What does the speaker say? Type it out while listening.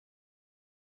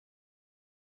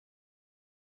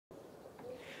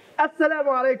Assalamu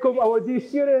alaikum, our dear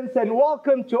students, and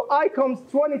welcome to ICOM's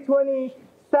 2020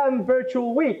 STEM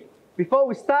Virtual Week. Before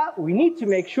we start, we need to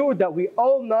make sure that we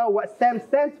all know what STEM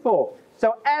stands for.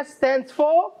 So S stands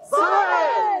for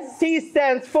Science. T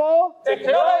stands for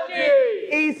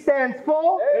Technology. E stands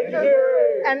for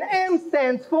Engineering. and M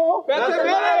stands for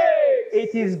Mathematics.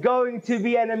 It is going to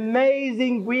be an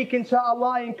amazing week, inshallah.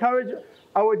 I encourage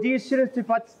our dear students to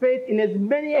participate in as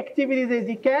many activities as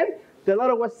you can. The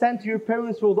letter was sent to your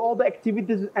parents with all the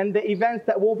activities and the events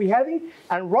that we'll be having.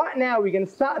 And right now, we're going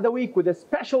to start the week with a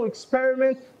special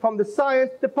experiment from the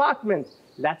science department.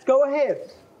 Let's go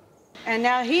ahead. And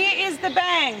now here is the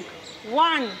bang.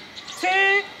 1,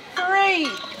 2, 3.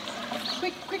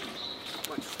 Quick, quick.